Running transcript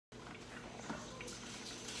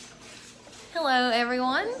Hello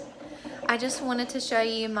everyone. I just wanted to show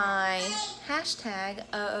you my hashtag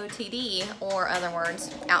OOTD, or other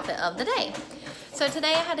words, outfit of the day. So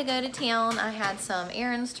today I had to go to town. I had some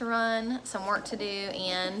errands to run, some work to do,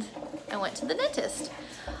 and I went to the dentist.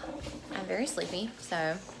 I'm very sleepy,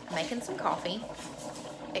 so I'm making some coffee.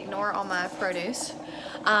 Ignore all my produce.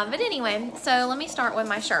 But anyway, so let me start with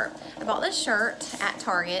my shirt. I bought this shirt at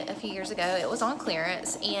Target a few years ago. It was on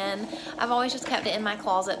clearance, and I've always just kept it in my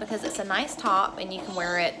closet because it's a nice top and you can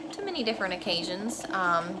wear it to many different occasions.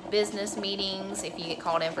 Business meetings, if you get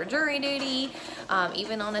called in for jury duty,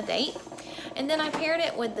 even on a date. And then I paired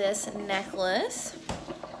it with this necklace,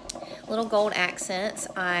 little gold accents.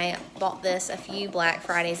 I bought this a few Black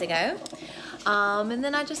Fridays ago. And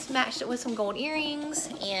then I just matched it with some gold earrings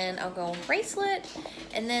and a gold bracelet,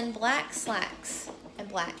 and then black slacks and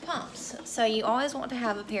black pumps. So you always want to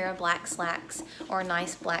have a pair of black slacks or a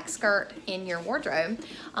nice black skirt in your wardrobe,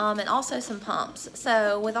 and also some pumps.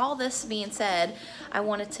 So with all this being said, I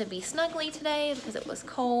wanted to be snuggly today because it was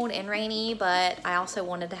cold and rainy, but I also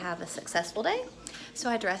wanted to have a successful day.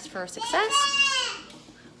 So I dressed for success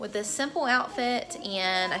with this simple outfit,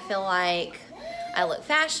 and I feel like I looked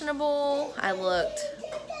fashionable, I looked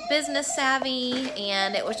business savvy,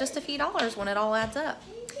 and it was just a few dollars when it all adds up.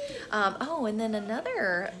 Oh, and then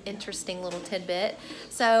another interesting little tidbit.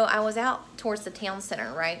 So I was out towards the town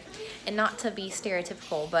center, right? And not to be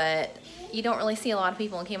stereotypical, but you don't really see a lot of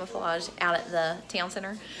people in camouflage out at the town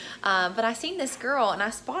center. But I seen this girl and I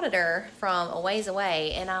spotted her from a ways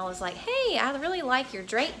away, and I was like, hey, I really like your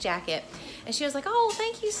Drake jacket. And she was like, oh,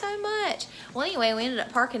 thank you so much. Well, anyway, we ended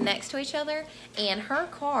up parking next to each other, and her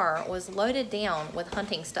car was loaded down with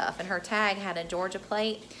hunting stuff, and her tag had a Georgia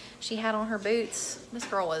plate. She had on her boots. This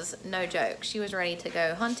girl was no joke. She was ready to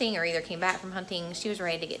go hunting, or either came back from hunting. She was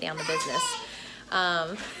ready to get down to business.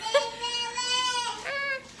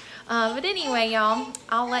 But anyway, y'all,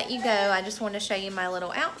 I'll let you go. I just wanted to show you my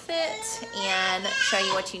little outfit and show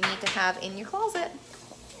you what you need to have in your closet.